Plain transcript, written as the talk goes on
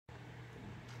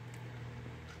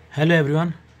Hello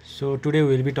everyone. So today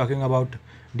we will be talking about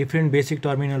different basic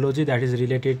terminology that is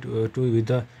related with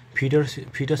the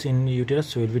fetus in uterus.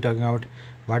 So we'll be talking about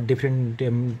what different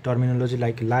terminology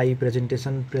like lie,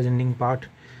 presentation, presenting part,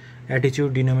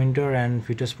 attitude, denominator, and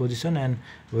fetus position, and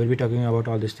we'll be talking about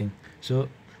all these things. So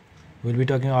we'll be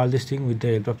talking all these things with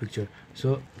the help of picture.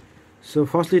 So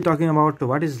firstly, talking about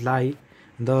what is lie.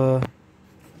 The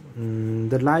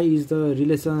lie is the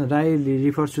relation. Lie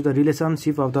refers to the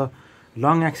relationship of the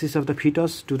long axis of the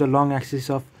fetus to the long axis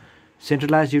of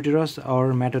centralized uterus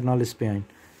or maternal spine.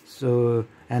 So,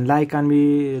 and lie can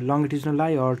be longitudinal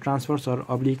lie or transverse or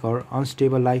oblique or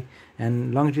unstable lie.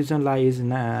 And longitudinal lie is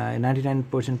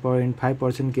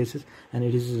 99.5% cases, and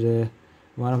it is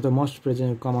one of the most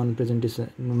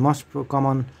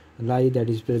common lie that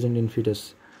is present in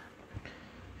fetus.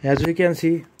 As we can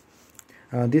see,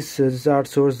 this chart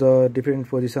shows the different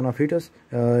position of fetus.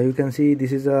 You can see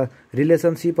this is a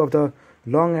relationship of the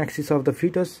long axis of the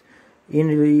fetus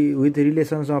with the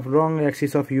relations of long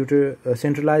axis of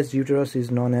centralized uterus is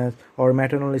known as, or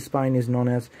maternal spine is known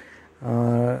as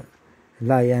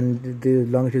lie, and the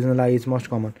longitudinal lie is most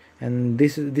common. And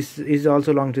this is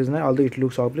also longitudinal, although it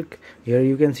looks oblique. Here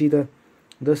you can see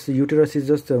this uterus is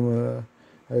just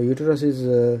uterus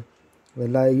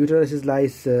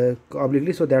lies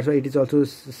obliquely, so that's why it is also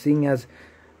seeing as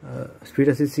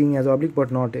fetus is seeing as oblique,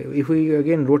 but not. If we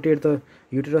again rotate the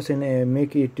uterus and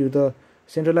make it to the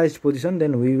centralized position,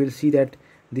 then we will see that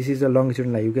this is a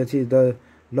longitudinal lie. You can see the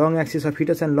long axis of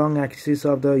fetus and long axis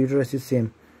of the uterus is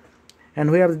same,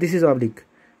 and we have this is oblique.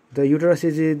 The uterus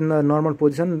is in the normal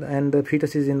position and the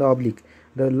fetus is in the oblique.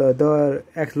 The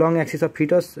long axis of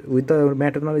fetus with the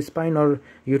maternal spine or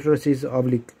uterus is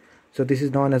oblique. So this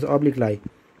is known as oblique lie.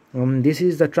 This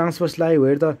is the transverse lie,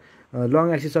 where the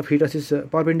long axis of fetus is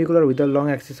perpendicular with the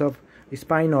long axis of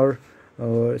spine or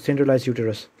centralized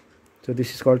uterus. So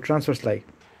this is called transverse lie.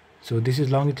 So this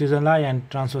is longitudinal lie and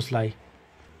transverse lie.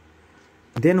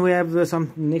 Then we have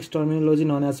some next terminology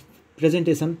known as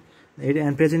presentation.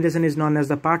 And presentation is known as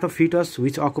the part of fetus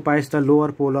which occupies the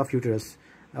lower pole of uterus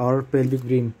or pelvic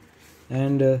rim,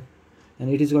 and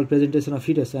it is called presentation of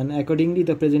fetus. And accordingly,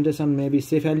 the presentation may be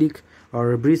cephalic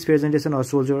or breech presentation or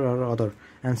soldier or other.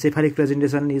 And cephalic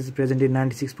presentation is present in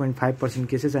 96.5%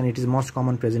 cases, and it is most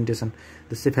common presentation,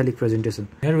 the cephalic presentation.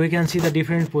 Here we can see the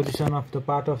different position of the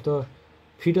part of the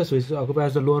fetus which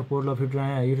occupies the lower pole of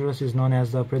uterus is known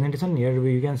as the presentation. Here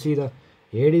we can see the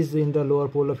head is in the lower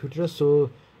pole of uterus, so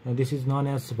this is known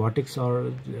as buttocks,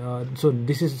 or so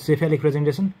this is cephalic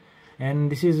presentation.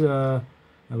 And this is where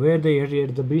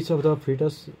the breech of the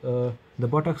fetus, the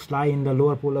buttocks lie in the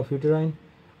lower pole of uterine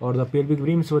or the pelvic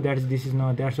rim, so that's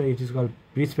why it is called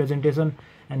breech presentation.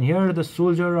 And here the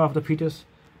soldier of the fetus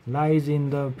lies in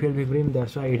the pelvic rim,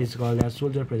 that's why it is called as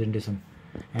soldier presentation.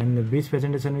 And the breech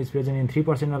presentation is present in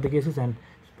 3% of the cases, and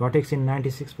buttocks in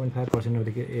 96.5% of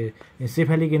the cases,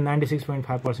 cephalic in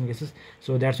 96.5% cases.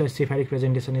 So that's why cephalic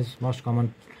presentation is most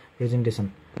common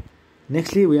presentation.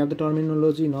 Nextly, we have the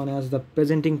terminology known as the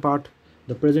presenting part.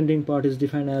 The presenting part is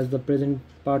defined as the present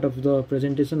part of the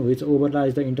presentation which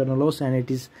overlies the internal os, and it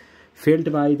is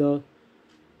felt by the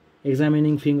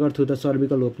examining finger through the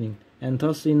cervical opening. And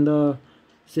thus in the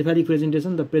cephalic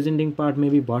presentation, the presenting part may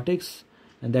be buttocks,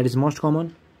 and that is most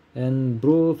common, and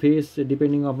brow, face,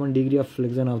 depending upon degree of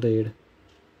flexion of the head.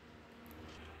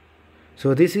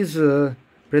 So this is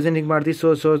presenting part. This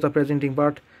shows the presenting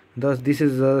part. Thus this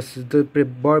is the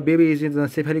baby is in the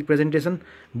cephalic presentation,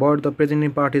 but the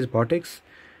presenting part is buttocks.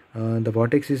 The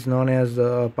buttocks is known as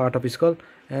the part of skull,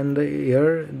 and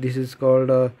here this is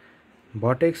called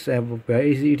buttocks.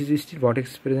 It is still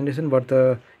buttocks presentation, but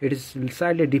it is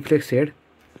slightly deflex head.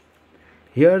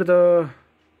 Here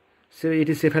it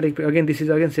is cephalic. Again, this is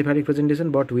again cephalic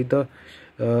presentation, but with the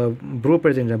brow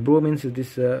presentation. Brow means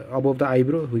this above the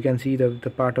eyebrow. We can see the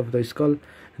part of the skull,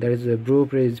 that is the brow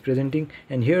is presenting.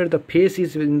 And here the face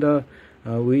is in the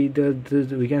we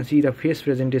can see the face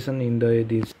presentation in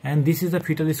this. And this is the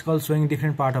fetal skull, showing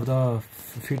different part of the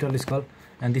fetal skull.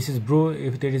 And this is brow.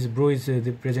 If there is brow is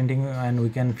presenting, and we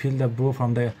can feel the brow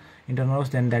from the internal os,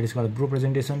 then that is called brow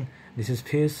presentation. This is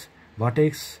face,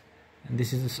 buttocks, and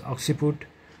this is occiput.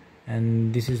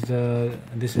 And this is the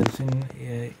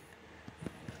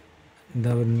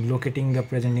locating the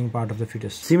presenting part of the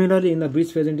fetus. Similarly, in the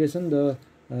breech presentation,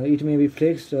 it may be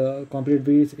flexed, complete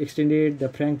breech, extended, the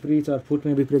frank breech, or foot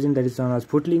may be present, that is known as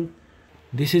footling.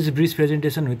 This is breech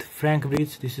presentation with frank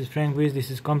breech. This is frank breech.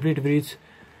 This is complete breech,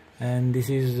 and this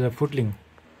is footling.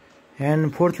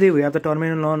 And fourthly, we have the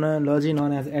terminology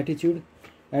known as attitude.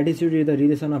 Attitude is the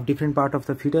relation of different part of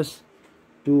the fetus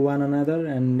to one another,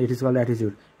 and it is called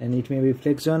attitude. And it may be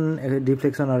flexion,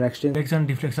 deflection, or extension. Flexion,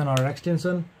 deflection, or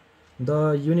extension.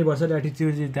 The universal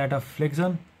attitude is that of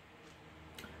flexion.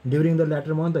 During the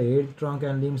latter month, the head, trunk,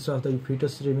 and limbs of the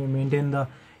fetus maintain the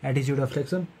attitude of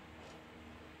flexion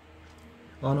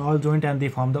on all joints, and they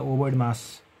form the ovoid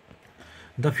mass.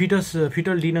 The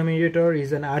fetal denominator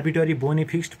is an arbitrary bony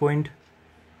fixed point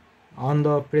on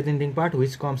the presenting part,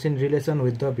 which comes in relation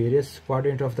with the various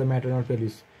quadrants of the maternal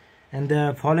pelvis. And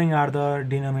the following are the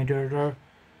denominator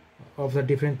of the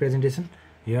different presentation.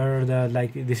 Here,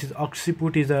 this is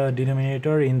occiput is a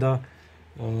denominator in the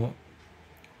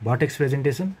vertex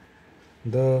presentation.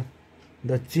 The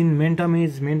chin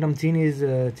mentum chin is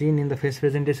chin in the face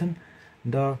presentation.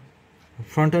 The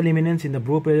frontal eminence in the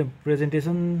brow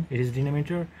presentation, it is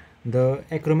denominator. The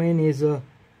acromion is a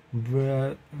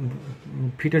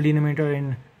fetal denominator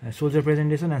in soldier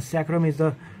presentation, and sacrum is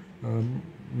the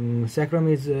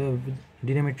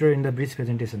denominator in the breech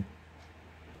presentation.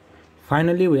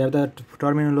 Finally, we have the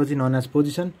terminology known as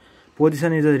position.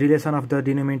 Position is a relation of the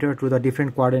denominator to the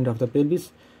different quadrant of the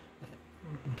pelvis.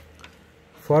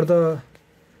 For the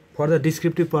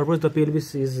descriptive purpose, the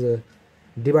pelvis is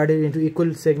divided into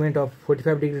equal segment of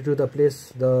 45 degrees to the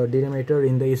place the denominator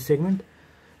in the each segment,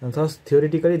 and thus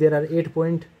theoretically there are 8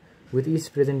 points with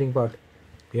each presenting part.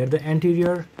 Here the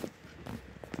anterior,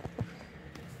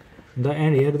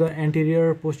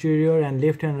 posterior, and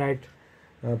left and right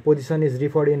position is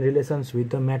referred in relations with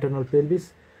the maternal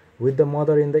pelvis, with the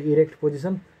mother in the erect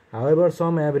position. However,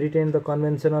 some have retained the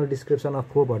conventional description of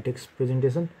 4 vertex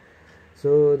presentation.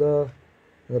 So the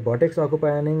vertex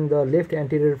occupying the left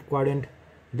anterior quadrant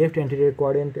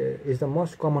is the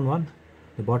most common one.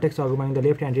 The vertex occupying the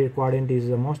left anterior quadrant is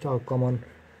the most common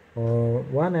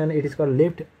one, and it is called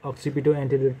left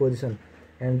occipito-anterior position.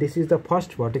 And this is the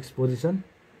first vertex position.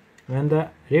 And the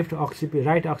right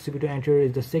occipito-anterior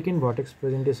is the second vertex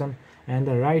presentation, and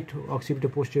the right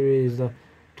occipito-posterior is the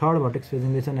third vertex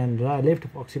presentation, and left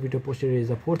occipito-posterior is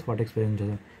the fourth vertex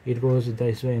presentation. It goes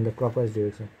this way in the clockwise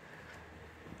direction.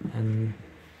 And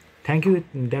thank you.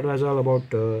 That was all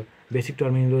about basic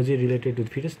terminology related to the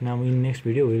fetus. Now in next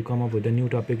video we will come up with a new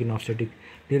topic in obstetrics.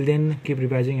 Till then, keep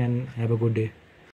revising and have a good day.